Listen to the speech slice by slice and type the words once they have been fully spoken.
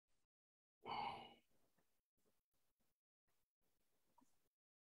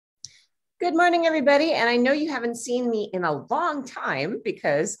Good morning, everybody. And I know you haven't seen me in a long time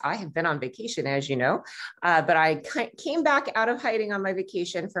because I have been on vacation, as you know, but I came back out of hiding on my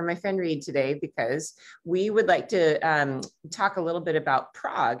vacation for my friend Reid today because we would like to talk a little bit about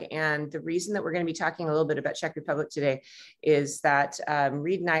Prague. And the reason that we're going to be talking a little bit about Czech Republic today is that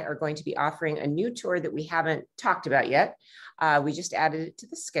Reid and I are going to be offering a new tour that we haven't talked about yet. We just added it to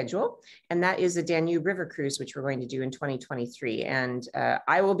the schedule, and that is a Danube River Cruise, which we're going to do in 2023. And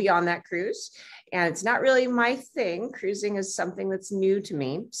I will be on that cruise, and it's not really my thing. Cruising is something that's new to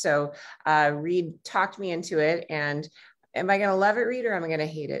me. So Reid talked me into it, and am I going to love it, Reid, or am I going to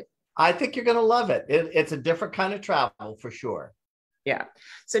hate it? I think you're going to love it. It's a different kind of travel for sure. Yeah.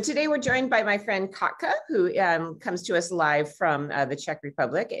 So today we're joined by my friend Katka, who comes to us live from the Czech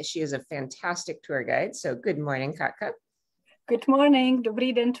Republic. She is a fantastic tour guide. So good morning, Katka. Good morning.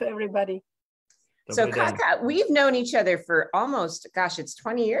 Dobrý den to everybody. So Katka, we've known each other for almost, gosh, it's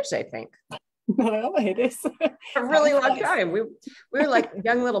 20 years, I think. Well, it is. A really long time. We were like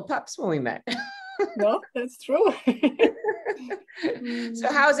young little pups when we met. No, that's true.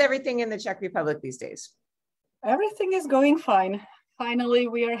 So how's everything in the Czech Republic these days? Everything is going fine. Finally,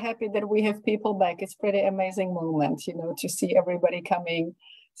 we are happy that we have people back. It's pretty amazing moment, to see everybody coming.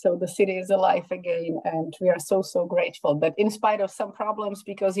 So the city is alive again, and we are so grateful that in spite of some problems,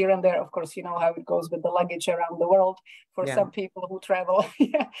 because here and there, of course, you know how it goes with the luggage around the world for some people who travel.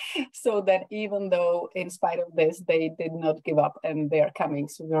 So that even though in spite of this, they did not give up and they are coming.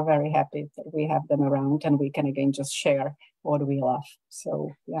 So we're very happy that we have them around and we can again just share what we love. So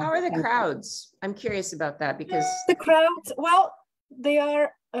yeah. How are the crowds? I'm curious about that because the crowds, well, they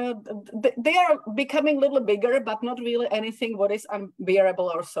are becoming a little bigger, but not really anything what is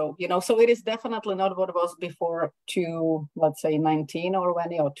unbearable or so, So it is definitely not what it was before let's say 19 or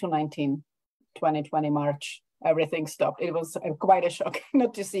 2019, 2020 March. Everything stopped. It was quite a shock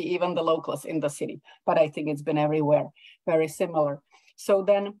not to see even the locals in the city, but I think it's been everywhere, very similar. So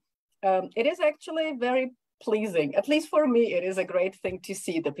then it is actually very pleasing, at least for me. It is a great thing to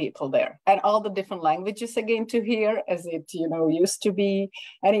see the people there and all the different languages again to hear as it used to be,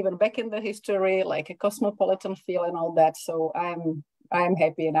 and even back in the history, like a cosmopolitan feel and all that. So I'm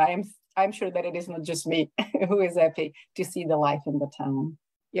happy, and I'm sure that it is not just me who is happy to see the life in the town.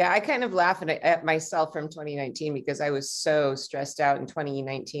 Yeah, I kind of laugh at myself from 2019 because I was so stressed out in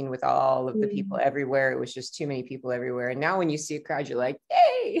 2019 with all of the people everywhere. It was just too many people everywhere. And now when you see a crowd, you're like,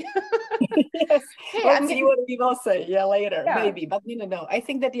 hey. Yes, hey, let's see what we will say later, maybe. But no. I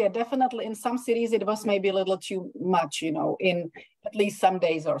think that, definitely in some cities, it was maybe a little too much, in at least some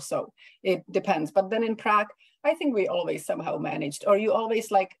days or so. It depends. But then in Prague, I think we always somehow managed, or you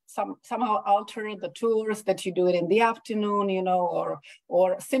always somehow alter the tours that you do it in the afternoon,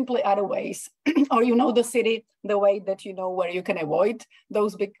 or simply other ways, or the city the way that where you can avoid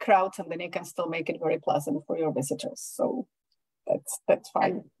those big crowds, and then you can still make it very pleasant for your visitors. So that's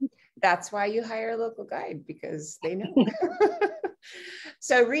fine. And that's why you hire a local guide, because they know.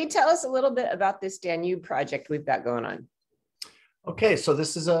 So Reid, tell us a little bit about this Danube project we've got going on. Okay, so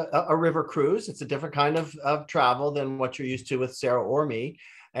this is a river cruise. It's a different kind of travel than what you're used to with Sarah or me.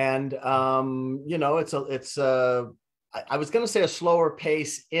 And, I was going to say a slower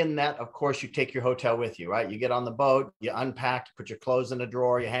pace in that, of course, you take your hotel with you, right? You get on the boat, you unpack, you put your clothes in a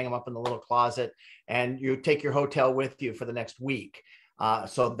drawer, you hang them up in the little closet, and you take your hotel with you for the next week.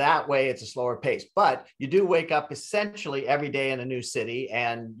 So that way it's a slower pace, but you do wake up essentially every day in a new city,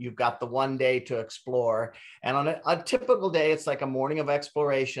 and you've got the one day to explore. And on a typical day, it's like a morning of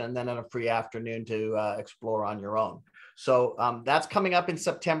exploration, and then on a free afternoon to explore on your own. So that's coming up in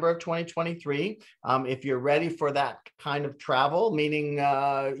September of 2023. If you're ready for that kind of travel, meaning,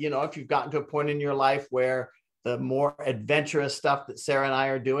 if you've gotten to a point in your life where the more adventurous stuff that Sarah and I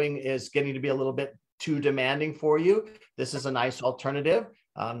are doing is getting to be a little bit too demanding for you, this is a nice alternative,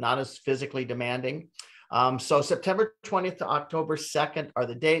 not as physically demanding. So September 20th to October 2nd are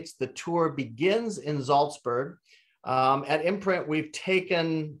the dates. The tour begins in Salzburg. At Imprint, we've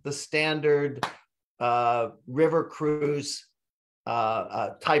taken the standard river cruise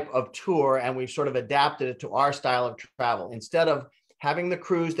type of tour, and we've sort of adapted it to our style of travel. Instead of having the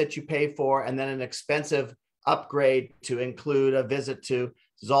cruise that you pay for and then an expensive upgrade to include a visit to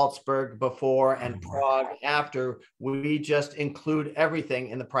Salzburg before and Prague after, we just include everything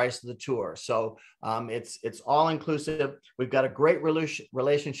in the price of the tour. So it's all inclusive. We've got a great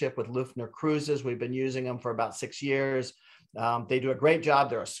relationship with Lufthansa Cruises. We've been using them for about 6 years. They do a great job.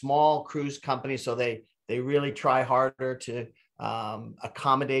 They're a small cruise company, so they really try harder to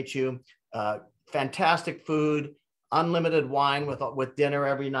accommodate you. Fantastic food, unlimited wine with dinner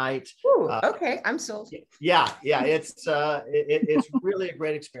every night. Ooh, okay, I'm sold. Yeah, it's really a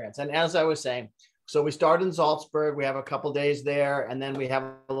great experience. And as I was saying, so we start in Salzburg, we have a couple days there, and then we have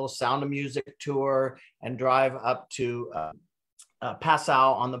a little Sound of Music tour and drive up to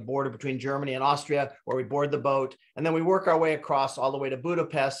Passau on the border between Germany and Austria, where we board the boat. And then we work our way across all the way to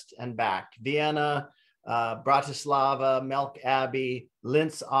Budapest and back. Vienna, Bratislava, Melk Abbey,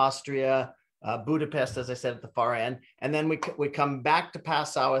 Linz, Austria, Budapest, as I said, at the far end. And then we come back to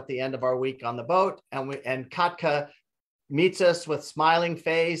Passau at the end of our week on the boat, and Katka meets us with smiling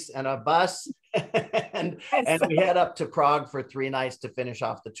face and a bus, and we head up to Prague for 3 nights to finish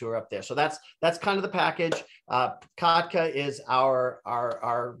off the tour up there. So that's kind of the package. Katka is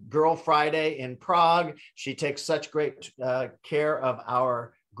our Girl Friday in Prague. She takes such great care of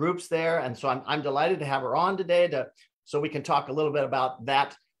our groups there, and so I'm delighted to have her on today so we can talk a little bit about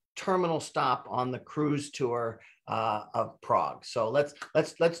that terminal stop on the cruise tour of Prague. So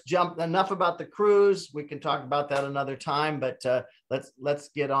let's jump. Enough about the cruise. We can talk about that another time, but let's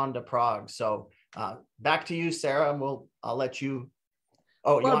get on to Prague. So back to you, Sarah, and I'll let you.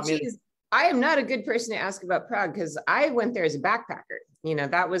 Oh, you want me to... I am not a good person to ask about Prague because I went there as a backpacker. You know,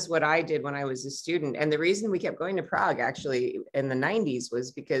 that was what I did when I was a student. And the reason we kept going to Prague actually in the 90s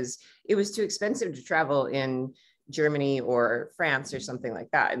was because it was too expensive to travel in Germany or France or something like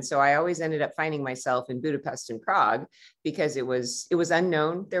that. And so I always ended up finding myself in Budapest and Prague because it was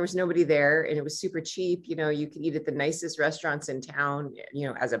unknown. There was nobody there and it was super cheap. You know, you could eat at the nicest restaurants in town, you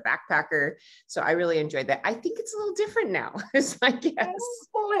know, as a backpacker. So I really enjoyed that. I think it's a little different now, is my guess.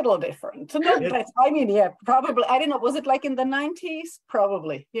 A little different. I mean, yeah, probably. I don't know. Was it like in the 90s?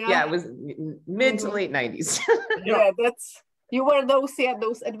 Probably. Yeah. Yeah, it was mid to late 90s. Yeah, you were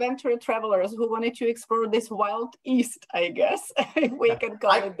those adventure travelers who wanted to explore this wild east, I guess. We can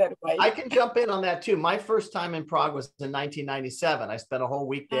call it that way. I can jump in on that too. My first time in Prague was in 1997. I spent a whole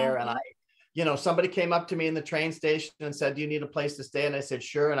week there, and somebody came up to me in the train station and said, "Do you need a place to stay?" And I said,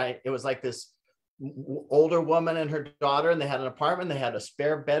 "Sure." And it was like this older woman and her daughter, and they had an apartment. They had a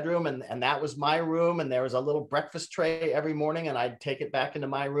spare bedroom, and that was my room. And there was a little breakfast tray every morning, and I'd take it back into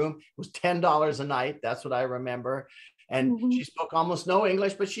my room. It was $10 a night. That's what I remember. And she spoke almost no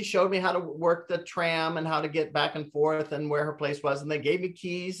English, but she showed me how to work the tram and how to get back and forth and where her place was. And they gave me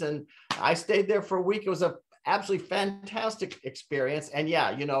keys, and I stayed there for a week. It was a absolutely fantastic experience. And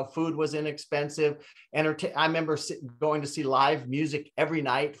yeah, you know, food was inexpensive. I remember going to see live music every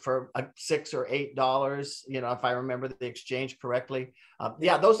night for $6 or $8, you know, if I remember the exchange correctly.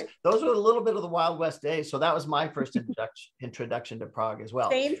 Yeah, those were a little bit of the Wild West days. So that was my first introduction to Prague as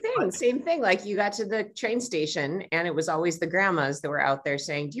well. Same thing. Like you got to the train station and it was always the grandmas that were out there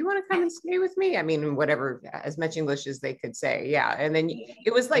saying, "Do you want to come and stay with me?" I mean, whatever, as much English as they could say. Yeah. And then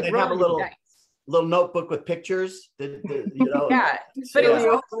it was like rolling the dice. Little notebook with pictures, you know. Yeah, but it was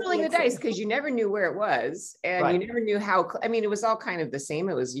all rolling the dice because you never knew where it was, and Right. you never knew how. I mean, it was all kind of the same.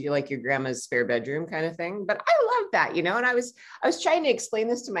 It was like your grandma's spare bedroom kind of thing. But I love that, you know. And I was trying to explain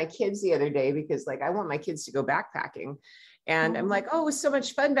this to my kids the other day because, like, I want my kids to go backpacking, and I'm like, "Oh, it was so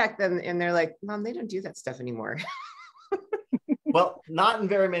much fun back then," and they're like, "Mom, they don't do that stuff anymore." Well, not in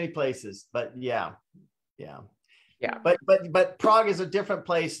very many places, but yeah. Yeah. But Prague is a different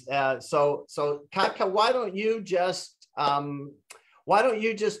place. So Katka, why don't you just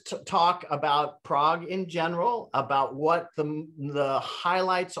talk about Prague in general, about what the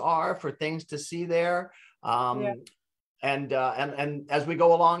highlights are for things to see there. And as we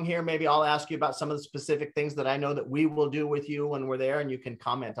go along here, maybe I'll ask you about some of the specific things that I know that we will do with you when we're there, and you can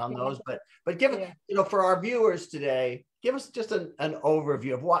comment on those. But give it, you know, for our viewers today, give us just an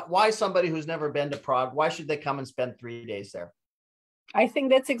overview of why somebody who's never been to Prague, why should they come and spend 3 days there? I think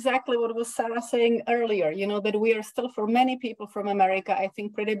that's exactly what was Sarah saying earlier, you know, that we are still, for many people from America, I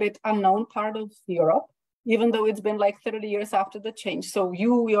think pretty bit unknown part of Europe, even though it's been like 30 years after the change. So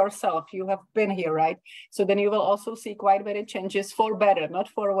you yourself, you have been here, right? So then you will also see quite many changes for better, not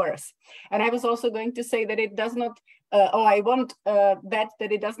for worse. And I was also going to say that it does not, I want that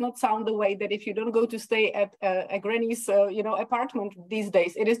it does not sound the way that if you don't go to stay at a granny's, apartment these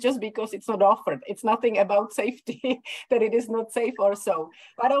days, it is just because it's not offered. It's nothing about safety, that it is not safe or so,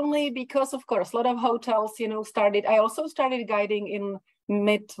 but only because, of course, a lot of hotels, you know, I also started guiding in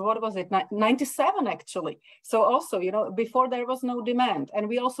 97 actually. So also, you know, before there was no demand, and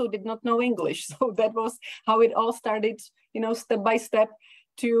we also did not know English. So that was how it all started, you know, step by step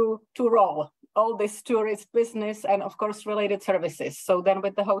to roll all this tourist business and of course related services. So then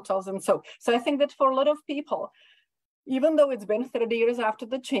with the hotels and so I think that for a lot of people, even though it's been 30 years after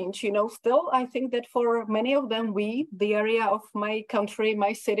the change, you know, still, I think that for many of them, the area of my country,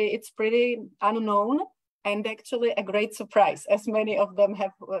 my city, it's pretty unknown. and actually a great surprise, as many of them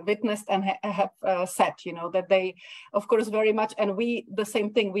have witnessed and have said, you know, that they, of course, very much, and we, the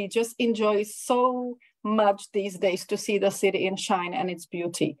same thing, we just enjoy so much these days to see the city in shine and its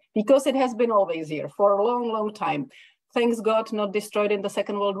beauty, because it has been always here for a long, long time. Thanks God, not destroyed in the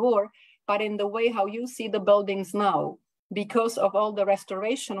Second World War, but in the way how you see the buildings now, because of all the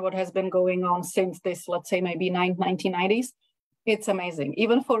restoration, what has been going on since this, let's say, maybe 1990s, it's amazing.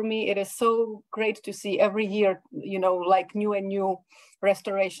 Even for me, it is so great to see every year, you know, like new and new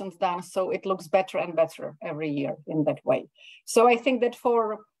restorations done. So it looks better and better every year in that way. So I think that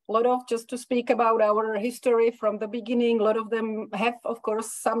for a lot of, just to speak about our history from the beginning, a lot of them have, of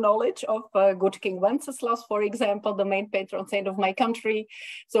course, some knowledge of good King Wenceslas, for example, the main patron saint of my country.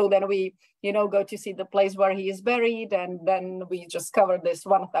 So then we, you know, go to see the place where he is buried, and then we just cover this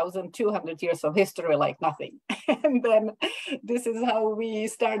 1,200 years of history like nothing. And then this is how we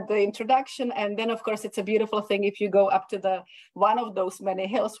start the introduction. And then, of course, it's a beautiful thing if you go up to the one of those many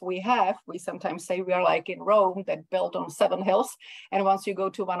hills we have. We sometimes say we are like in Rome, that built on 7 hills. And once you go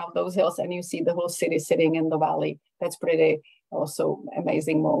to one of those hills and you see the whole city sitting in the valley, that's pretty also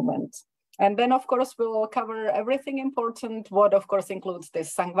amazing moment. And then, of course, we'll cover everything important, what, of course, includes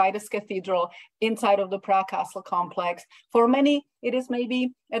this St. Vitus Cathedral inside of the Prague Castle complex. For many, it is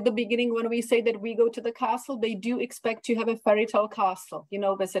maybe at the beginning when we say that we go to the castle, they do expect to have a fairy tale castle, you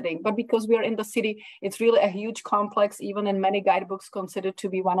know, visiting. But because we are in the city, it's really a huge complex, even in many guidebooks considered to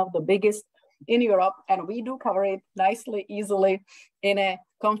be one of the biggest in Europe. And we do cover it nicely, easily, in a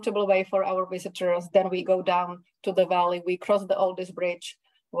comfortable way for our visitors. Then we go down to the valley, we cross the oldest bridge,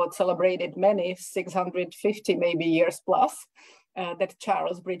 what celebrated many 650 maybe years plus, that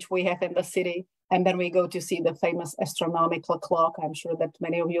Charles Bridge we have in the city. And then we go to see the famous astronomical clock. I'm sure that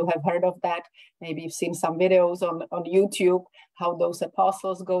many of you have heard of that. Maybe you've seen some videos on YouTube, how those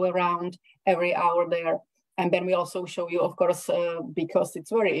apostles go around every hour there. And then we also show you, of course, because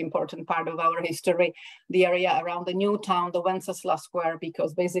it's very important part of our history, the area around the new town, the Wenceslas Square,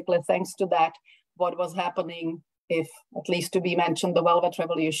 because basically thanks to that, what was happening, if at least to be mentioned, the Velvet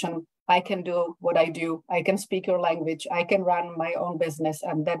Revolution, I can do what I do. I can speak your language. I can run my own business.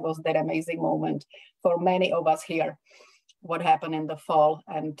 And that was that amazing moment for many of us here. What happened in the fall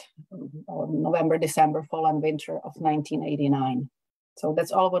and November, December, fall and winter of 1989. So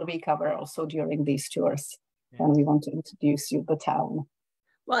that's all what we cover also during these tours. Yeah. And we want to introduce you the town.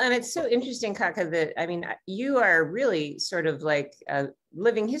 Well, and it's so interesting, Katka, that, I mean, you are really sort of like a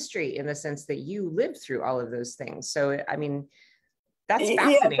living history in the sense that you lived through all of those things. So, I mean, that's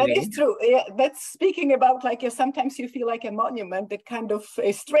fascinating. Yeah, that is true. Yeah, that's speaking about like, sometimes you feel like a monument. It kind of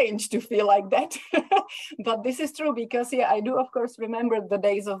is strange to feel like that. But this is true because, yeah, I do, of course, remember the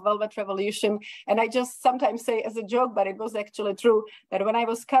days of Velvet Revolution. And I just sometimes say as a joke, but it was actually true, that when I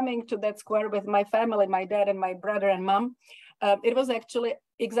was coming to that square with my family, my dad and my brother and mom, it was actually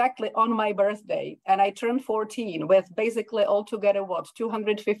exactly on my birthday, and I turned 14 with basically altogether, what,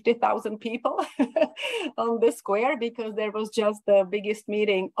 250,000 people on the square, because there was just the biggest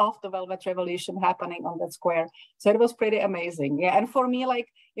meeting of the Velvet Revolution happening on that square. So it was pretty amazing. Yeah, and for me, like,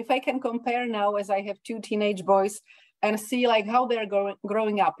 if I can compare now, as I have 2 teenage boys, and see like how they're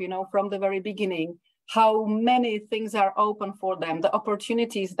growing up, you know, from the very beginning, how many things are open for them, the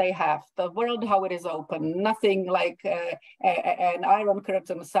opportunities they have, the world, how it is open, nothing like an iron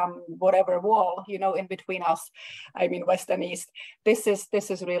curtain, some whatever wall, you know, in between us, I mean, West and East. This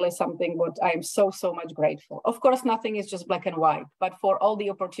is really something what I'm so much grateful. Of course, nothing is just black and white, but for all the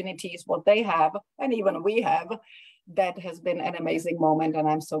opportunities, what they have, and even we have, that has been an amazing moment, and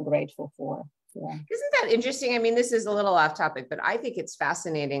I'm so grateful for. Yeah. Isn't that interesting? I mean, this is a little off topic, but I think it's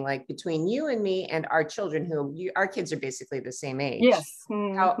fascinating, like between you and me and our children, our kids are basically the same age. Yes.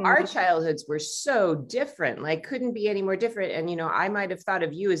 How our childhoods were so different, like couldn't be any more different. And, you know, I might have thought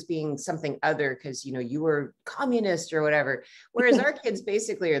of you as being something other because, you know, you were communist or whatever, whereas our kids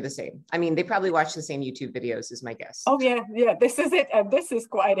basically are the same. I mean, they probably watch the same YouTube videos is my guess. Oh, yeah. Yeah. This is it. And this is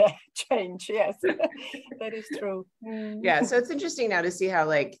quite a change. Yes, that is true. Yeah. So it's interesting now to see how,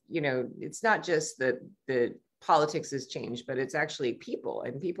 like, you know, it's not just the politics has changed, but it's actually people,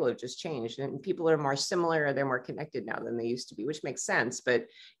 and people have just changed, and people are more similar, or they're more connected now than they used to be, which makes sense, but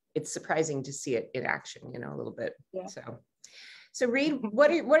it's surprising to see it in action, you know, a little bit. Yeah. So Reid, what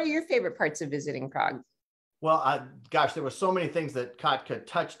are your favorite parts of visiting Prague? Well, gosh, there were so many things that Katka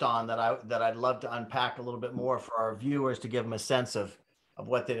touched on that I'd love to unpack a little bit more for our viewers to give them a sense of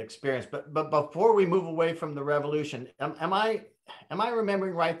what they'd experienced. But before we move away from the revolution, am I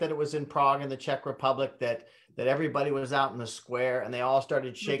remembering right that it was in Prague in the Czech Republic that that everybody was out in the square and they all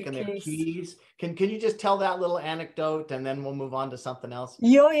started shaking their keys. Can you just tell that little anecdote and then we'll move on to something else?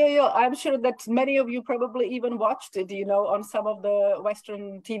 Yeah. I'm sure that many of you probably even watched it, on some of the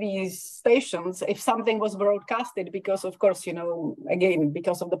Western TV stations, if something was broadcasted, because of course, again,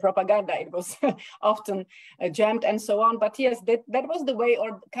 because of the propaganda, it was often jammed and so on. But yes, that was the way,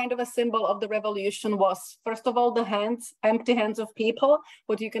 or kind of a symbol of the revolution was, first of all, the empty hands of people,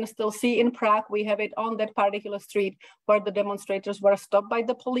 what you can still see in Prague. We have it on that particular street where the demonstrators were stopped by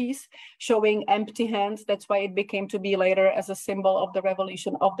the police, showing empty hands. That's why it became to be later as a symbol of the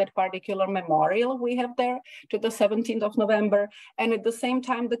revolution of that particular memorial we have there to the 17th of November. And at the same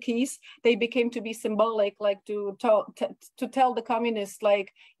time, the keys, they became to be symbolic, like to tell the communists,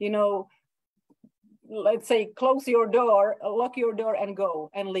 like, let's say, close your door, lock your door and go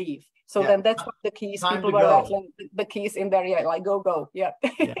and leave. So then that's what the keys, people were rattling the keys in there, like go. Yeah.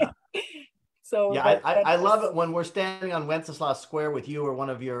 So yeah, I love it when we're standing on Wenceslas Square with you or one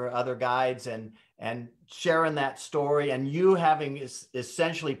of your other guides and sharing that story, and you having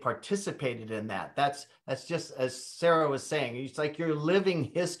essentially participated in that. That's just, as Sarah was saying, it's like you're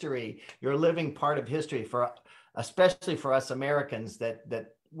living history. You're a living part of history, especially for us Americans that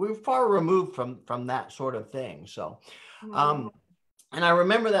we're far removed from that sort of thing. So, and I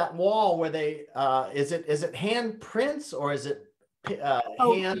remember that wall where they is it hand prints or is it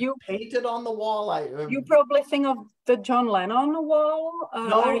hand painted on the wall? You probably think of the John Lennon wall.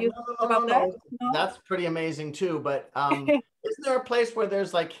 No. That's pretty amazing too. But isn't there a place where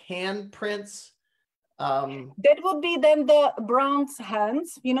there's like hand prints? That would be then the bronze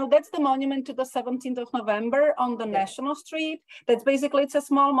hands. That's the monument to the 17th of November on the National Street. That's basically, it's a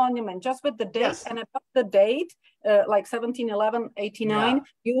small monument just with the date, and above the date, like 1711, 89,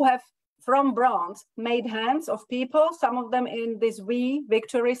 you have from bronze made hands of people, some of them in this V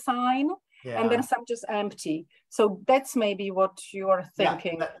victory sign, and then some just empty. So that's maybe what you are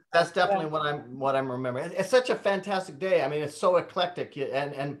thinking. Yeah, that's definitely what I'm remembering. It's such a fantastic day. I mean, it's so eclectic,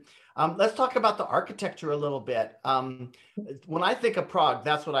 and let's talk about the architecture a little bit. When I think of Prague,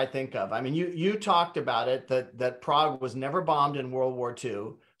 that's what I think of. I mean, you talked about it, that Prague was never bombed in World War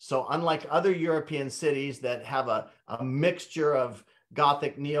II. So unlike other European cities that have a mixture of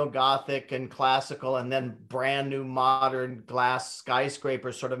Gothic, neo-Gothic, and classical, and then brand new modern glass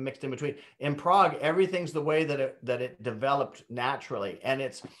skyscrapers sort of mixed in between. In Prague, everything's the way that it developed naturally. And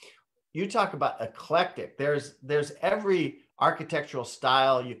you talk about eclectic. There's every architectural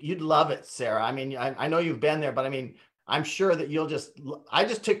style. You'd love it, Sarah. I mean, I know you've been there, but I mean, I'm sure that I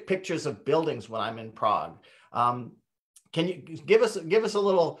just took pictures of buildings when I'm in Prague. Can you give us a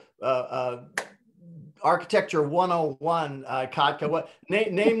little Architecture 101, Katka?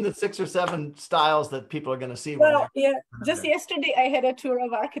 Name the 6 or 7 styles that people are going to see. Just yesterday I had a tour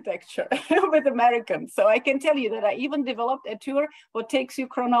of architecture with Americans, so I can tell you that I even developed a tour what takes you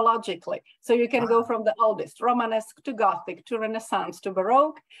chronologically. So you can go from the oldest, Romanesque, to Gothic, to Renaissance, to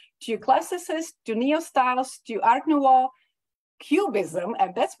Baroque, to Classicist, to Neo-styles, to Art Nouveau, Cubism,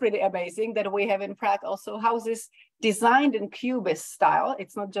 and that's pretty amazing that we have in Prague also houses designed in Cubist style.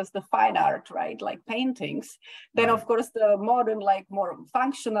 It's not just the fine art, right, like paintings. Then of course the modern, like more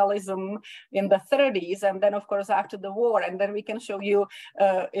functionalism in the 30s, and then of course after the war, and then we can show you,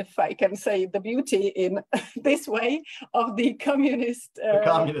 if I can say, the beauty in this way of the communist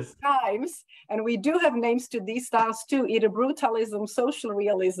times. And we do have names to these styles too, either brutalism, social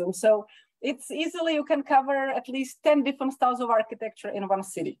realism. So it's easily, you can cover at least 10 different styles of architecture in one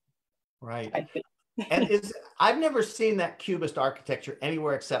city. Right. I think. And I've never seen that Cubist architecture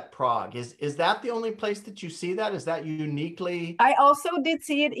anywhere except Prague. Is that the only place that you see that? Is that uniquely? I also did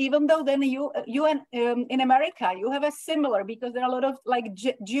see it, even though then you in America, you have a similar, because there are a lot of like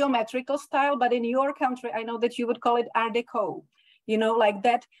geometrical style, but in your country, I know that you would call it Art Deco, like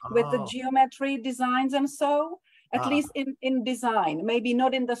that with the geometry designs and so. At least in design, maybe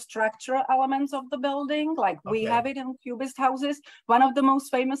not in the structural elements of the building, like we have it in Cubist houses. One of the most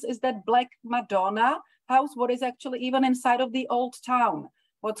famous is that Black Madonna house, what is actually even inside of the old town.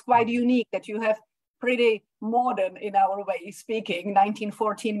 What's quite unique, that you have pretty modern, in our way speaking,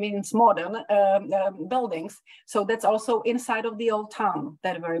 1914 means modern buildings. So that's also inside of the old town,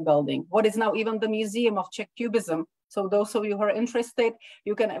 that very building. What is now even the Museum of Czech Cubism. So those of you who are interested,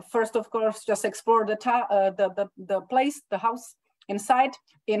 you can first, of course, just explore the place, the house inside,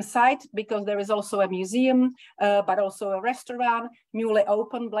 because there is also a museum, but also a restaurant, newly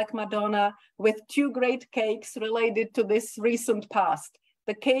opened Black Madonna, with 2 great cakes related to this recent past.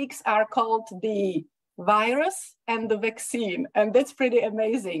 The cakes are called the virus and the vaccine, and that's pretty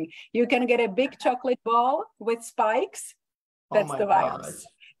amazing. You can get a big chocolate ball with spikes, that's the virus.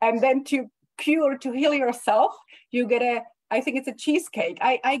 And then 2 cure to heal yourself, you get I think it's a cheesecake.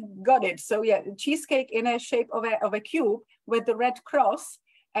 I got it. So yeah, cheesecake in a shape of a cube with the red cross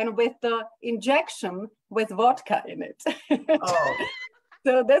and with the injection with vodka in it. Oh.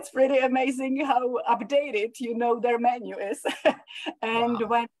 So that's pretty amazing how updated, their menu is. And Wow.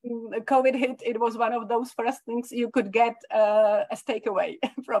 when COVID hit, it was one of those first things you could get as takeaway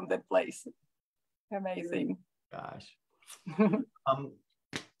from that place. Amazing. Gosh.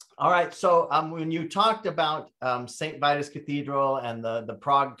 All right. So when you talked about St. Vitus Cathedral and the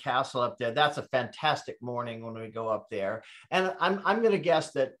Prague Castle up there, that's a fantastic morning when we go up there. And I'm going to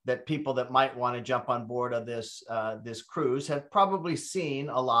guess that people that might want to jump on board of this cruise have probably seen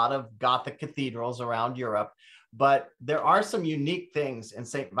a lot of Gothic cathedrals around Europe, but there are some unique things in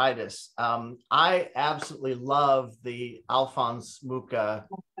St. Vitus. I absolutely love the Alphonse Mucha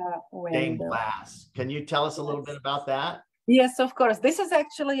stained glass. Can you tell us a little bit about that? Yes, of course. This is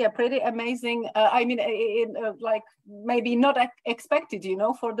actually a pretty amazing, like maybe not expected,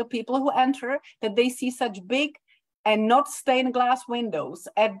 for the people who enter, that they see such big and not stained glass windows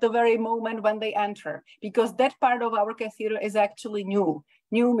at the very moment when they enter, because that part of our cathedral is actually new.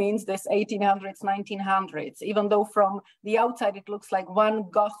 New means this 1800s, 1900s, even though from the outside it looks like one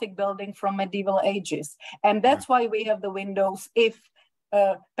Gothic building from medieval ages. And that's why we have the windows,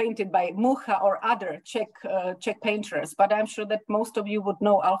 painted by Mucha or other Czech painters, but I'm sure that most of you would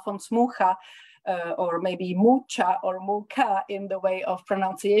know Alphonse Mucha, or maybe Mucha or Mucha in the way of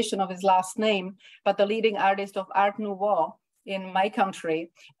pronunciation of his last name, but the leading artist of Art Nouveau in my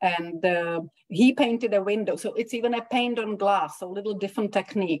country. And he painted a window. So it's even a paint on glass, so a little different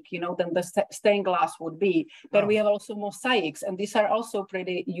technique, than the stained glass would be. But we have also mosaics, and these are also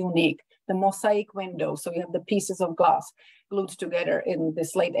pretty unique. The mosaic window. So you have the pieces of glass glued together in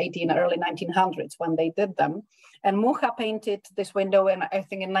this late early 1900s when they did them. And Mucha painted this window I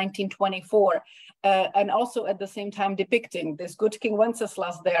think in 1924, and also at the same time depicting this good King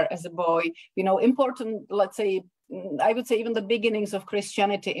Wenceslas there as a boy, important, let's say, I would say even the beginnings of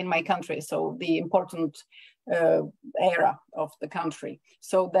Christianity in my country. So the important era of the country.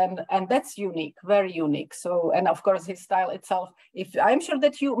 So then, and that's unique, very unique. So, and of course his style itself, I'm sure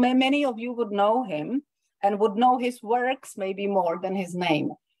that many of you would know him and would know his works maybe more than his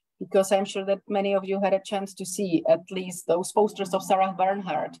name, because I'm sure that many of you had a chance to see at least those posters of Sarah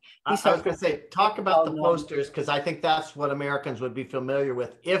Bernhardt. I was going to say, talk about the posters, because I think that's what Americans would be familiar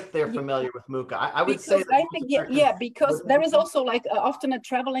with if they're familiar with Mucha. I would say that because there is also like often a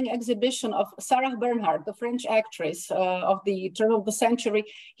traveling exhibition of Sarah Bernhardt, the French actress of the turn of the century.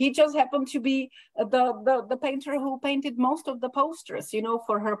 He just happened to be the painter who painted most of the posters,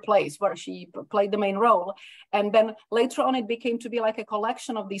 for her plays where she played the main role. And then later on, it became to be like a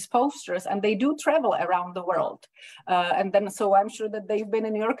collection of these posters, and they do travel around the world. And then, so I'm sure that they've been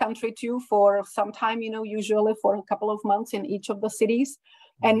in your country too for some time, usually for a couple of months in each of the cities.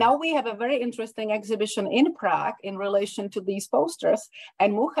 And now we have a very interesting exhibition in Prague in relation to these posters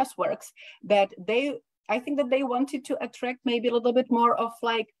and Mucha's works that I think that they wanted to attract maybe a little bit more of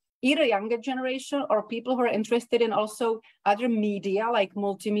like either younger generation or people who are interested in also other media, like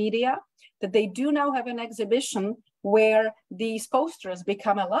multimedia, that they do now have an exhibition where these posters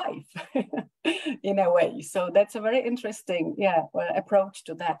become alive in a way. So that's a very interesting approach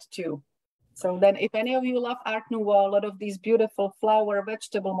to that too. So then if any of you love Art Nouveau, a lot of these beautiful flower,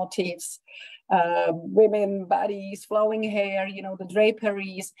 vegetable motifs, women, bodies, flowing hair, the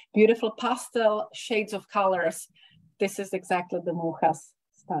draperies, beautiful pastel shades of colors, this is exactly the Mucha's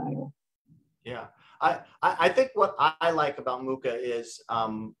style. Yeah. I think what I like about Mucha is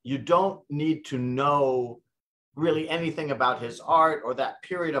you don't need to know really anything about his art or that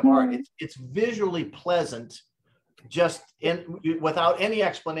period of art. It's visually pleasant just without any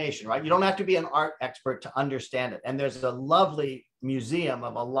explanation, right? You don't have to be an art expert to understand it. And there's a lovely museum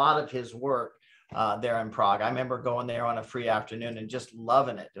of a lot of his work there in Prague. I remember going there on a free afternoon and just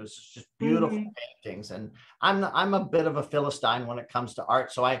loving it. It was just beautiful paintings. And I'm a bit of a Philistine when it comes to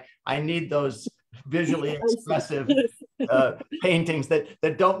art. So I need those visually expressive paintings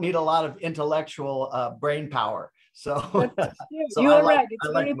that don't need a lot of intellectual brain power. So, you're right. It's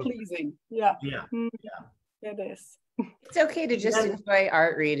very pleasing. Yeah. It is. It's okay to just enjoy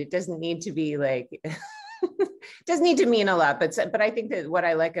art, Reid. It doesn't need to be like doesn't need to mean a lot, but I think that what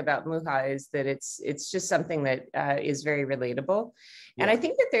I like about Muha is that it's just something that is very relatable. And I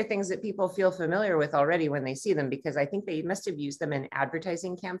think that they're things that people feel familiar with already when they see them, because I think they must have used them in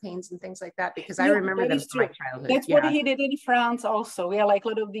advertising campaigns and things like that, because I remember them from my childhood. That's what he did in France also. Yeah, like a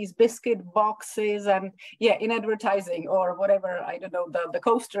lot of these biscuit boxes and in advertising or whatever, I don't know, the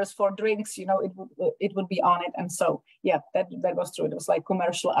coasters for drinks, you know, it would be on it. And so, that was true. It was like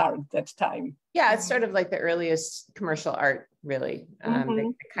commercial art that time. Yeah, it's sort of like the earliest commercial art, really.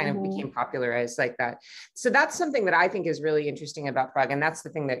 It kind of became popularized like that. So that's something that I think is really interesting about Prague. And that's the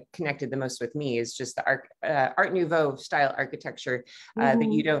thing that connected the most with me, is just the Art Nouveau style architecture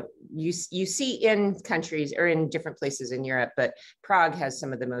that you see in countries or in different places in Europe, but Prague has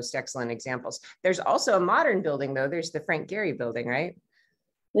some of the most excellent examples. There's also a modern building though. There's the Frank Gehry building, right?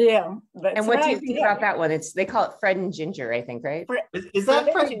 Yeah. And what do you think about that one? They call it Fred and Ginger, I think, right? Is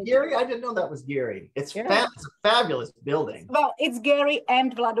that Frank Gehry? I didn't know that was Gehry. It's a fabulous building. Well, it's Gehry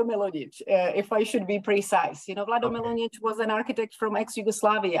and Vlado Milonic, if I should be precise. You know, Vlado Milonic was an architect from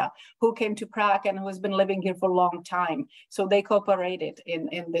ex-Yugoslavia who came to Prague and who has been living here for a long time. So they cooperated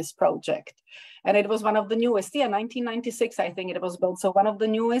in this project. And it was one of the newest, 1996, I think it was built. So one of the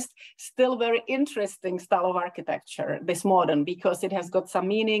newest, still very interesting style of architecture, this modern, because it has got some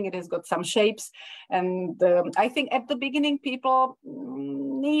meaning, it has got some shapes. And I think at the beginning, people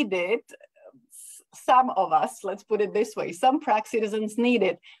needed, some of us, let's put it this way, some Prague citizens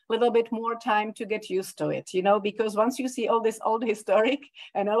needed a little bit more time to get used to it, you know, because once you see all this old historic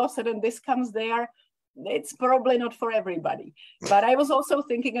and all of a sudden this comes there, it's probably not for everybody. But I was also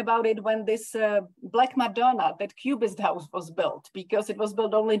thinking about it when this Black Madonna, that Cubist house, was built, because it was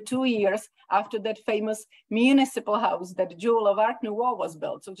built only 2 years after that famous municipal house, that jewel of Art Nouveau, was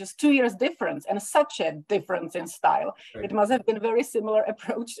built. So just 2 years difference, and such a difference in style. Right. It must have been a very similar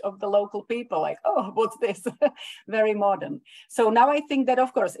approach of the local people, like, oh, what's this? Very modern. So now I think that,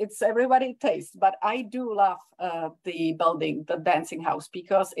 of course, it's everybody's taste, but I do love the building, the dancing house,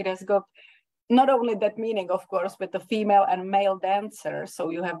 because it has got not only that meaning, of course, with the female and male dancer. So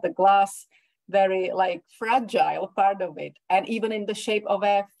you have the glass, very like fragile part of it, and even in the shape of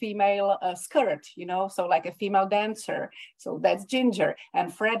a female skirt, you know, so like a female dancer. So that's Ginger.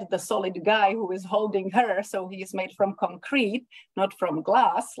 And Fred, the solid guy who is holding her, so he is made from concrete, not from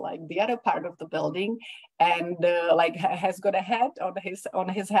glass, like the other part of the building, and like has got a head on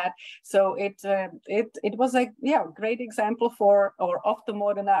his head. So it was a great example for or of the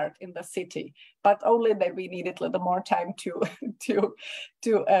modern art in the city, but only that we needed a little more time to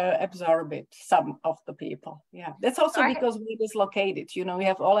absorb it. Some of the people, that's also because where it is located. You know, we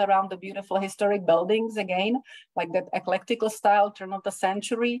have all around the beautiful historic buildings again, like that eclectical style, turn of the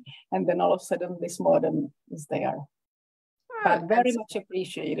century, and then all of a sudden this modern is there. But very much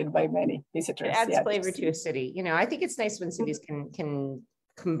appreciated by many visitors. It adds flavor to a city. You know, I think it's nice when cities can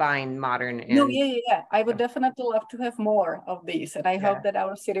combine modern and I would definitely love to have more of these, and I hope that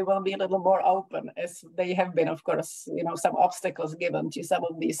our city will be a little more open, as they have been, of course, you know, some obstacles given to some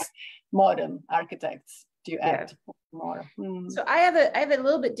of these modern architects to add more. So I have a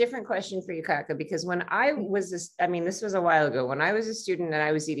little bit different question for you, Katka, because when I was this was a while ago, when I was a student and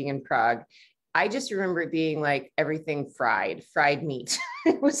I was eating in Prague, I just remember it being like everything fried meat.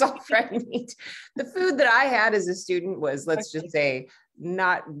 It was all fried meat. The food that I had as a student was, let's just say,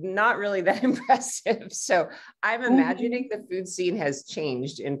 not really that impressive. So I'm imagining the food scene has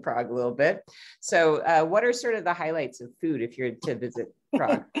changed in Prague a little bit. So what are sort of the highlights of food if you're to visit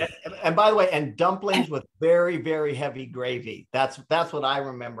Prague? And by the way, and dumplings with very, very heavy gravy. That's what I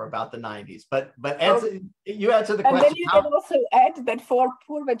remember about the 90s. But you answer the question. And then you can also add that for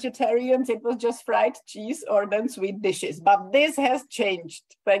poor vegetarians, it was just fried cheese or then sweet dishes. But this has changed,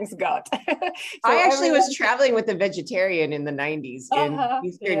 thanks God. I actually was traveling with a vegetarian in the 90s in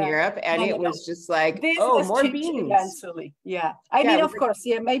Eastern Europe, and it was just like, more beans. Eventually. I mean, of course,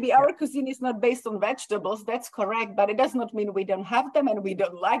 maybe our cuisine is not based on vegetables. That's correct, but it does not mean we don't have them and we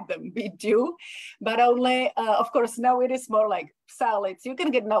don't like them. We do, but only, of course, now it is more like salads. You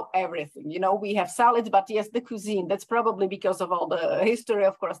can get everything, you know, we have salads, but yes, the cuisine, that's probably because of all the history,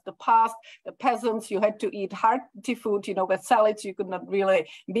 of course, the past, the peasants, you had to eat hearty food, you know, with salads, you could not really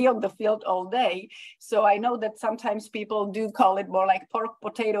be on the field all day. So I know that sometimes people do call it more like pork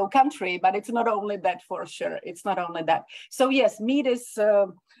potato country, but it's not only that, for sure. It's not only that. So yes, meat is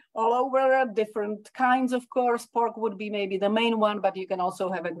all over, different kinds, of course. Pork would be maybe the main one, but you can also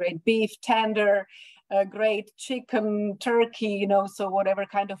have a great beef tender. great chicken, turkey, you know, so whatever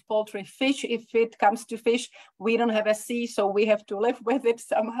kind of poultry, fish. If it comes to fish, we don't have a sea, so we have to live with it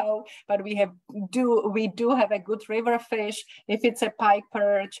somehow. But we do have a good river fish. If it's a pike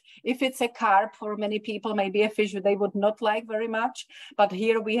perch, if it's a carp, for many people, maybe a fish they would not like very much. But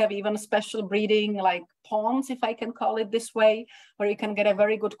here we have even special breeding, like ponds, if I can call it this way, where you can get a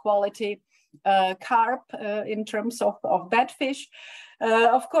very good quality carp in terms of that fish.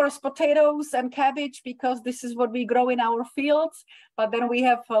 Of course, potatoes and cabbage, because this is what we grow in our fields. But then we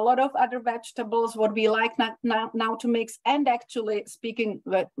have a lot of other vegetables, what we like now to mix. And actually speaking,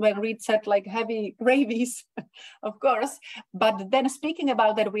 when Reid said like heavy gravies, of course. But then speaking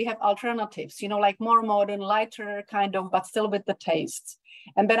about that, we have alternatives, you know, like more modern, lighter kind of, but still with the tastes.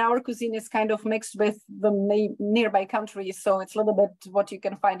 And then our cuisine is kind of mixed with the nearby countries. So it's a little bit what you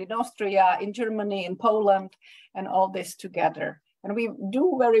can find in Austria, in Germany, in Poland, and all this together. And we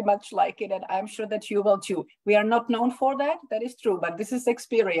do very much like it, and I'm sure that you will too. We are not known for that, that is true, but this is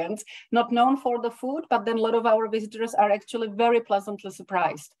experience. Not known for the food, but then a lot of our visitors are actually very pleasantly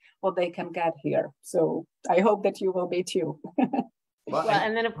surprised what they can get here. So I hope that you will be too. Well,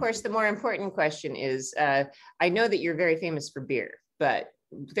 and then of course, the more important question is, I know that you're very famous for beer, but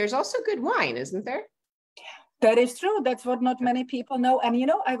there's also good wine, isn't there? That is true. That's what not many people know. And, you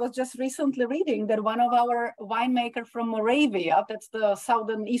know, I was just recently reading that one of our winemaker from Moravia, that's the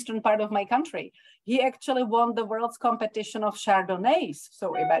southern eastern part of my country, he actually won the world's competition of Chardonnays.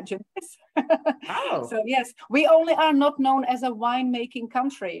 So imagine this. Oh. So yes, we only are not known as a winemaking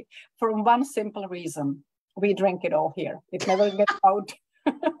country for one simple reason. We drink it all here. It never gets out.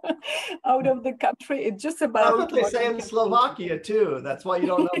 Out of the country. It's just about that's what they say in Slovakia too. That's why you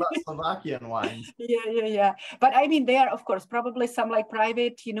don't know about Slovakian wines. Yeah. But I mean, there are, of course, probably some like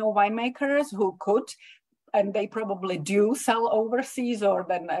private, you know, winemakers who could, and they probably do sell overseas or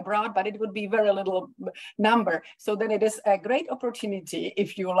then abroad, but it would be very little number. So then it is a great opportunity,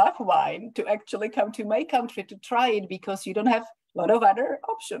 if you love wine, to actually come to my country to try it, because you don't have a lot of other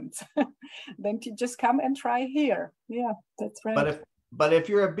options than to just come and try here. Yeah, that's right. But if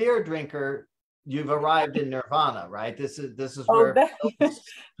you're a beer drinker, you've arrived in nirvana, right? This is where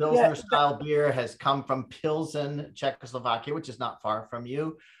Pilsner style beer has come from Pilsen, Czechoslovakia, which is not far from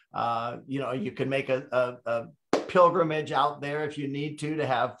you. You know, you can make a pilgrimage out there if you need to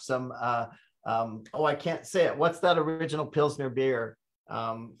have some. Oh, I can't say it. What's that original Pilsner beer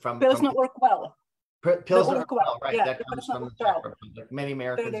from? Pilsner Urquell. Pilsner Urquell, right? Yeah, that comes from the Czech Republic. Many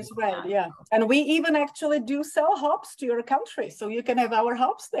Americans. That is right, yeah. And we even actually do sell hops to your country, so you can have our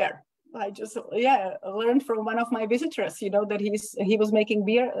hops there. I just learned from one of my visitors, you know, that he was making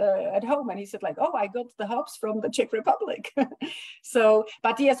beer at home, and he said like, oh, I got the hops from the Czech Republic. So,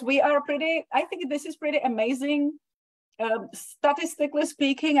 but yes, we are I think this is pretty amazing. Statistically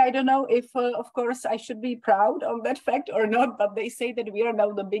speaking, I don't know if, of course, I should be proud of that fact or not, but they say that we are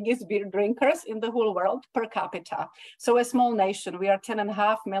now the biggest beer drinkers in the whole world per capita. So a small nation, we are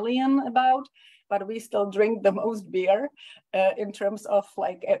 10.5 million about, but we still drink the most beer in terms of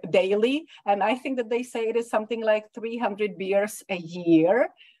like daily. And I think that they say it is something like 300 beers a year.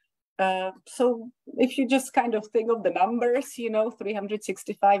 So if you just kind of think of the numbers, you know,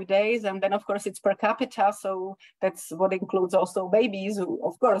 365 days, and then of course it's per capita. So that's what includes also babies who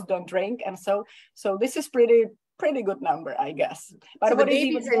of course don't drink. And so this is pretty good number, I guess. But so the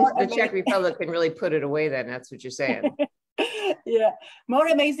babies in the Czech Republic can really put it away then, that's what you're saying. Yeah, more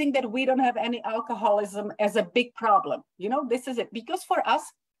amazing that we don't have any alcoholism as a big problem. You know, this is it. Because for us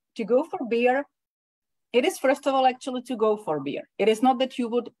to go for beer, it is first of all actually to go for beer. It is not that you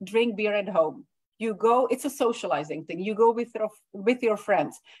would drink beer at home. You go, it's a socializing thing. You go with your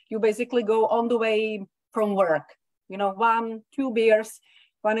friends. You basically go on the way from work, you know, 1-2 beers.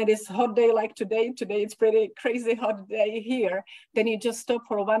 When it is hot day like today it's pretty crazy hot day here, then you just stop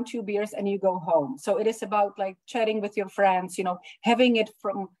for 1-2 beers and you go home. So it is about like chatting with your friends, you know, having it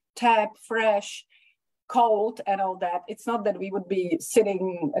from tap, fresh, cold and all that. It's not that we would be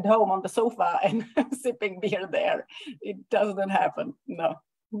sitting at home on the sofa and sipping beer there. It doesn't happen, no.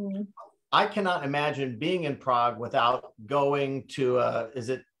 I cannot imagine being in Prague without going to, is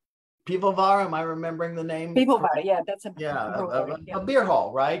it Pivovar? Am I remembering the name? Pivovar, yeah, that's a beer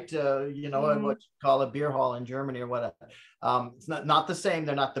hall, right? You know, what you call a beer hall in Germany or whatever. It's not the same.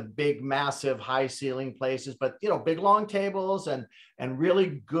 They're not the big, massive, high ceiling places, but you know, big long tables and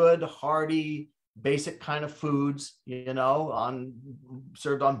really good, hearty, basic kind of foods, you know,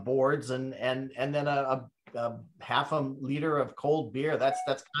 served on boards, and then a half a liter of cold beer.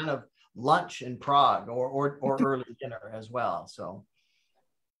 That's kind of lunch in Prague, or early dinner as well. So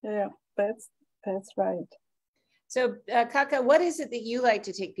yeah, that's right. So, Katka, what is it that you like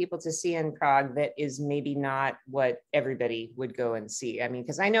to take people to see in Prague that is maybe not what everybody would go and see? I mean,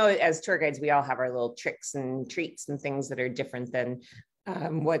 because I know as tour guides, we all have our little tricks and treats and things that are different than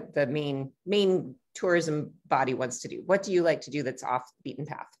what the main tourism body wants to do. What do you like to do that's off the beaten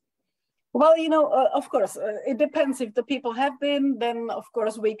path? Well, of course, it depends. If the people have been, then of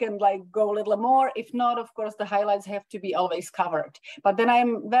course we can like go a little more. If not, of course, the highlights have to be always covered. But then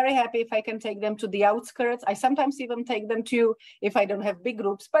I'm very happy if I can take them to the outskirts. I sometimes even take them to, if I don't have big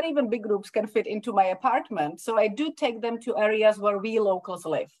groups, but even big groups can fit into my apartment. So I do take them to areas where we locals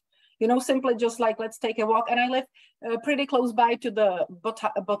live. Simply just like, let's take a walk. And I live pretty close by to the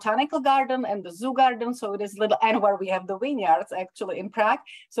botanical garden and the zoo garden. So it is little, and where we have the vineyards actually in Prague.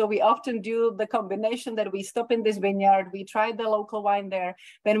 So we often do the combination that we stop in this vineyard, we try the local wine there,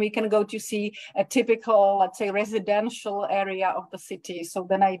 then we can go to see a typical, let's say, residential area of the city. So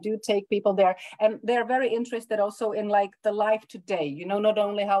then I do take people there, and they're very interested also in like the life today, not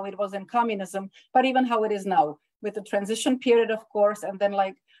only how it was in communism, but even how it is now with the transition period, of course, and then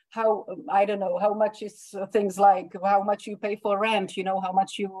like how, I don't know, how much is things like how much you pay for rent, how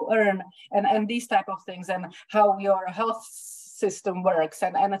much you earn, and these type of things, and how your health system works,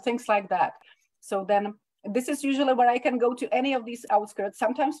 and things like that. So then this is usually where I can go to any of these outskirts.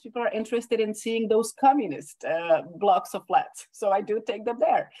 Sometimes people are interested in seeing those communist blocks of flats. So I do take them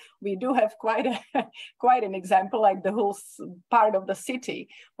there. We do have quite an example, like the whole part of the city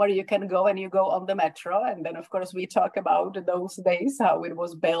where you can go and you go on the metro. And then of course we talk about those days, how it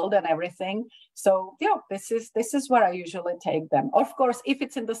was built and everything. So yeah, this is where I usually take them. Of course, if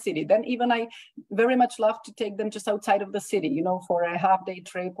it's in the city, then even I very much love to take them just outside of the city, for a half-day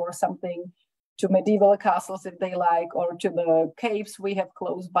trip or something, to medieval castles if they like, or to the caves we have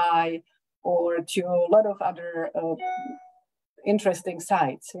close by, or to a lot of other interesting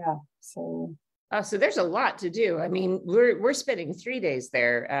sites. Yeah. So there's a lot to do. I mean, we're spending 3 days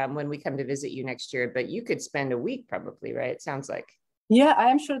there when we come to visit you next year, but you could spend a week probably, right? It sounds like. Yeah, I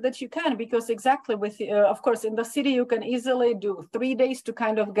am sure that you can, because exactly with, of course, in the city, you can easily do 3 days to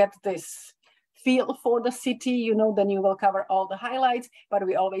kind of get this feel for the city, then you will cover all the highlights, but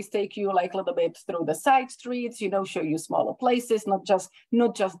we always take you like a little bit through the side streets, show you smaller places, not just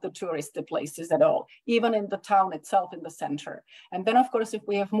the touristy places at all, even in the town itself, in the center. And then of course, if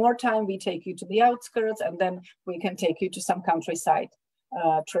we have more time, we take you to the outskirts, and then we can take you to some countryside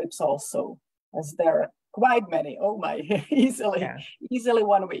trips also, as there are quite many. Oh my, easily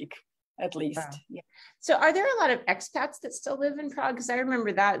 1 week. At least. Wow. Yeah. So are there a lot of expats that still live in Prague? Because I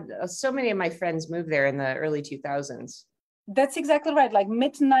remember that so many of my friends moved there in the early 2000s. That's exactly right. Like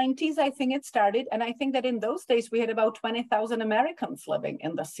mid-90s, I think it started. And I think that in those days, we had about 20,000 Americans living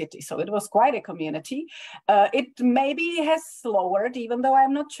in the city. So it was quite a community. It maybe has lowered, even though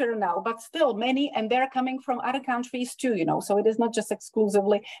I'm not sure now, but still many, and they're coming from other countries too, So it is not just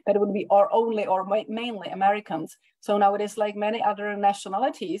exclusively that it would be only or mainly Americans. So now it is like many other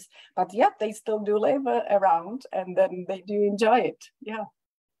nationalities, but yeah, they still do live around, and then they do enjoy it. Yeah.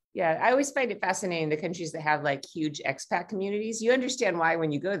 Yeah, I always find it fascinating, the countries that have like huge expat communities. You understand why when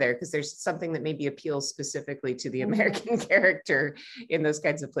you go there, because there's something that maybe appeals specifically to the American character in those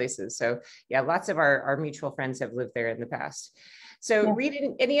kinds of places. So yeah, lots of our mutual friends have lived there in the past. So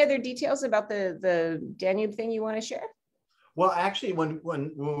Reid, any other details about the Danube thing you want to share? Well, actually, when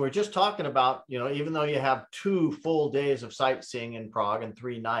we're just talking about, even though you have 2 full days of sightseeing in Prague and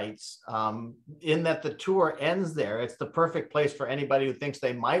 3 nights, in that the tour ends there, it's the perfect place for anybody who thinks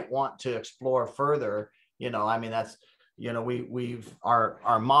they might want to explore further. I mean, that's,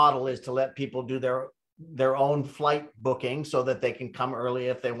 our model is to let people do their own flight booking so that they can come early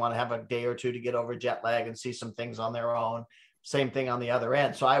if they want to have a day or 2 to get over jet lag and see some things on their own. Same thing on the other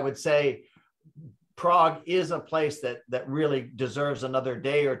end. So I would say Prague is a place that really deserves another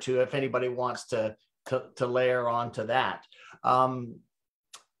day or 2 if anybody wants to layer onto that.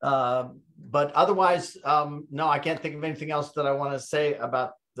 But otherwise, no, I can't think of anything else that I want to say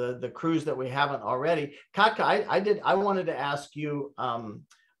about the cruise that we haven't already. Katka, I wanted to ask you,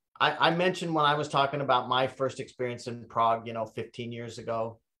 I mentioned when I was talking about my first experience in Prague, 15 years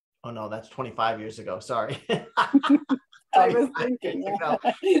ago. Oh no, that's 25 years ago. Sorry. I was thinking,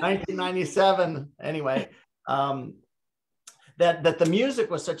 1997. Anyway, that the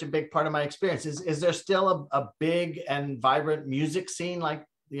music was such a big part of my experience. Is there still a big and vibrant music scene? Like,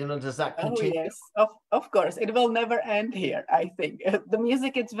 does that continue? Oh yes, of course. It will never end here, I think. The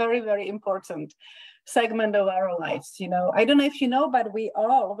music is very, very important segment of our lives. I don't know if you know, but we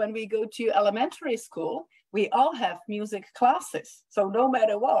all, when we go to elementary school, we all have music classes. So no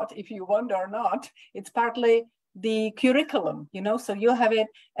matter what, if you want or not, it's partly the curriculum, so you have it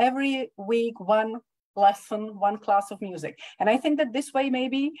every week, one lesson, one class of music. And I think that this way,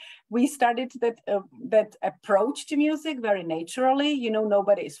 maybe we started that approach to music very naturally. You know,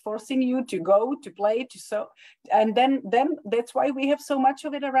 nobody is forcing you to go to play to so, and then that's why we have so much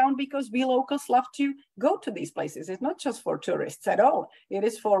of it around, because we locals love to go to these places. It's not just for tourists at all. It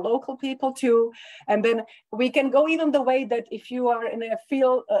is for local people too. And then we can go even the way that if you are in a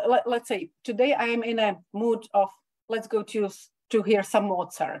field, let's say today I am in a mood of, let's go to hear some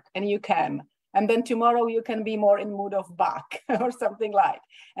Mozart, and you can. And then tomorrow you can be more in mood of Bach or something like.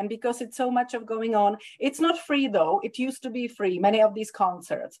 And because it's so much of going on, it's not free though. It used to be free, many of these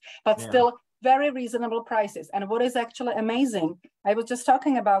concerts, but still very reasonable prices. And what is actually amazing, I was just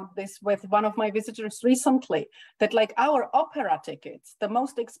talking about this with one of my visitors recently, that like our opera tickets, the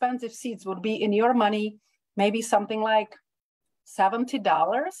most expensive seats would be in your money, maybe something like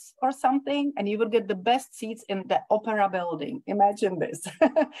 $70 or something, and you will get the best seats in the opera building. Imagine this.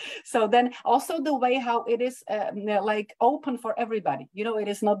 So then also the way how it is like open for everybody. You know, it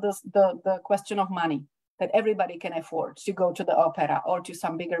is not the question of money, that everybody can afford to go to the opera or to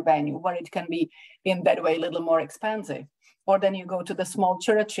some bigger venue where it can be in that way a little more expensive. Or then you go to the small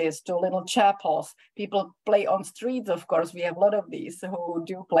churches, to little chapels. People play on streets, of course. We have a lot of these who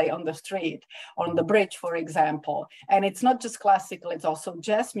do play on the street, on the bridge, for example. And it's not just classical, it's also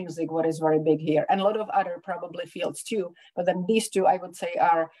jazz music, what is very big here. And a lot of other probably fields too. But then these two, I would say,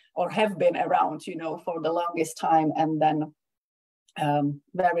 are or have been around, you know, for the longest time, and then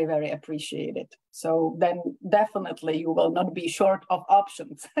very, very appreciated. So then definitely you will not be short of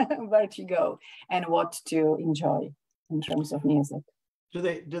options where to go and what to enjoy in terms of music. Do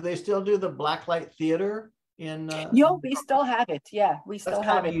they still do the blacklight theater in? Yeah, we still have it. Yeah, we still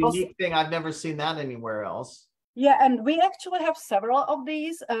have it. That's kind of a unique thing. I've never seen that anywhere else. Yeah, and we actually have several of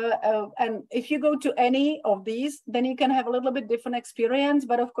these. And if you go to any of these, then you can have a little bit different experience.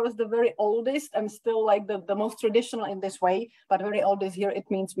 But of course, the very oldest and still like the most traditional in this way, but very oldest here, it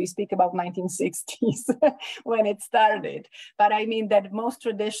means we speak about 1960s when it started. But I mean that most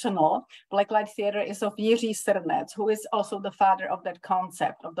traditional blacklight theater is of Jiří Srnec, who is also the father of that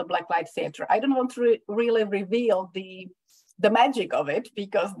concept of the blacklight theater. I don't want to really reveal the magic of it,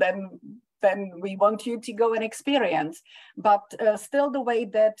 because then we want you to go and experience, but still the way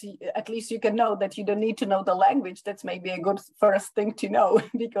that at least you can know that you don't need to know the language. That's maybe a good first thing to know,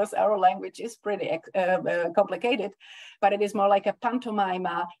 because our language is pretty complicated, but it is more like a pantomime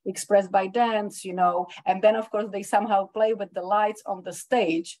expressed by dance, you know. And then of course they somehow play with the lights on the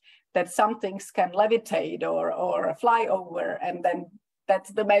stage, that some things can levitate or fly over, and then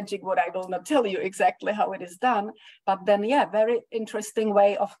that's the magic, what I will not tell you exactly how it is done. But then, yeah, very interesting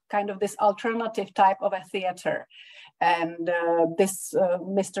way of kind of this alternative type of a theater. And this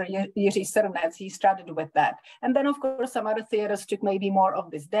Mr. Jiří Srnec, he started with that. And then, of course, some other theaters took maybe more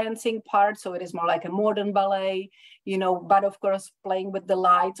of this dancing part. So it is more like a modern ballet, you know, but of course, playing with the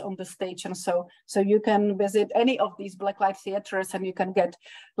lights on the stage. And so you can visit any of these blacklight theaters and you can get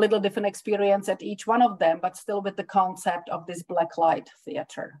little different experience at each one of them, but still with the concept of this blacklight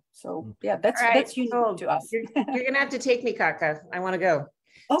theater. So yeah, that's unique to us. You're going to have to take me, Katka. I want to go.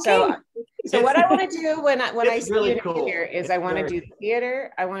 Okay. So what I want to do when I see really you cool. here is I want to do the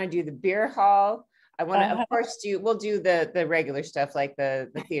theater. I want to do the beer hall. I want to, of course, we'll do the regular stuff like the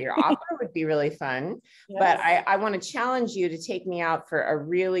theater. Opera would be really fun. Yes. But I want to challenge you to take me out for a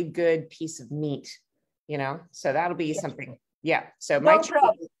really good piece of meat, you know, so that'll be something. Yeah. So no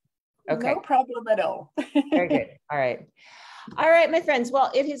problem. Okay. No problem at all. Very good. All right. All right, my friends.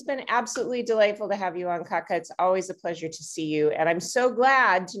 Well, it has been absolutely delightful to have you on, Katka. It's always a pleasure to see you. And I'm so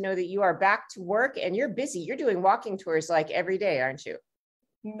glad to know that you are back to work and you're busy. You're doing walking tours like every day, aren't you?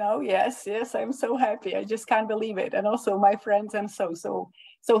 No, yes. I'm so happy. I just can't believe it. And also my friends and so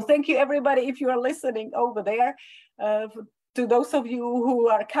thank you, everybody, if you are listening over there. To those of you who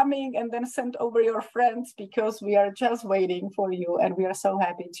are coming, and then send over your friends, because we are just waiting for you and we are so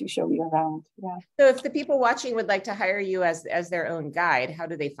happy to show you around. Yeah. So if the people watching would like to hire you as their own guide, how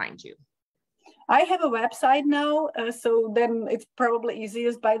do they find you? I have a website now, so then it's probably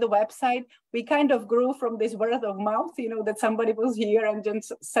easiest by the website. We kind of grew from this word of mouth, you know, that somebody was here and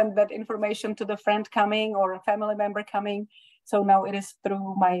just sent that information to the friend coming or a family member coming. So now it is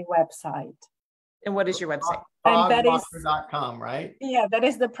through my website. And what is your website? PragueWalker.com, right? Yeah, that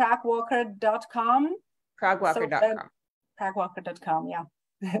is the PragueWalker.com. PragueWalker.com. PragueWalker.com, yeah.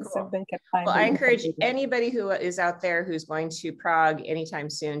 Cool. So they can find. Well, I encourage anybody who is out there who's going to Prague anytime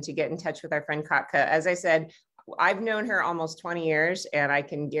soon to get in touch with our friend Katka. As I said, I've known her almost 20 years, and I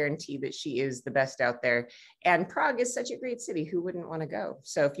can guarantee that she is the best out there. And Prague is such a great city. Who wouldn't want to go?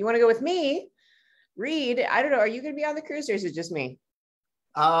 So if you want to go with me, Reid, I don't know, are you going to be on the cruise or is it just me?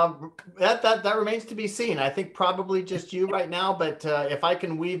 That remains to be seen. I think probably just you right now, but if I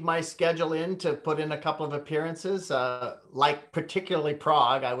can weave my schedule in to put in a couple of appearances, like particularly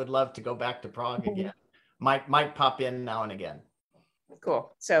Prague, I would love to go back to Prague again. Might pop in now and again.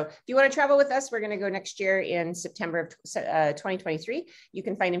 Cool. So if you want to travel with us, we're going to go next year in September of 2023. You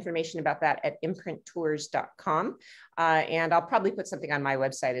can find information about that at imprinttours.com. And I'll probably put something on my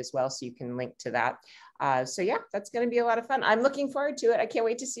website as well, so you can link to that. So yeah, that's going to be a lot of fun. I'm looking forward to it. I can't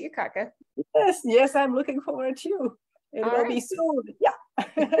wait to see you, Katka. Yes, I'm looking forward to. It will be soon. Yeah.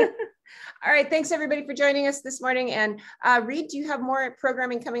 All right. Thanks everybody for joining us this morning. And Reid, do you have more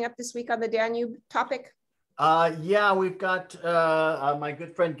programming coming up this week on the Danube topic? Yeah, we've got my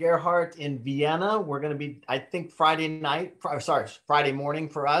good friend Gerhardt in Vienna. We're going to be, I think, Friday morning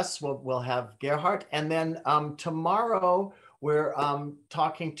for us. We'll have Gerhardt, and then tomorrow we're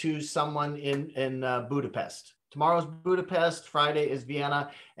talking to someone in Budapest. Tomorrow's Budapest, Friday is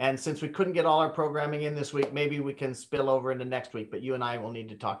Vienna, and since we couldn't get all our programming in this week, maybe we can spill over into next week. But you and I will need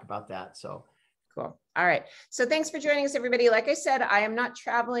to talk about that. So. Cool. All right. So thanks for joining us, everybody. Like I said, I am not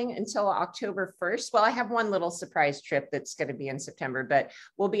traveling until October 1st. Well, I have one little surprise trip that's going to be in September, but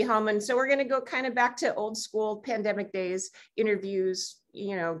we'll be home. And so we're going to go kind of back to old school pandemic days, interviews,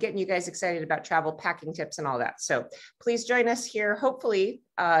 you know, getting you guys excited about travel, packing tips and all that. So please join us here. Hopefully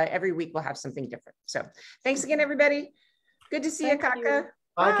every week we'll have something different. So thanks again, everybody. Good to see you, Katka.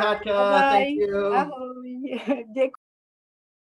 Bye, Katka. Bye. Thank you. Ahoj.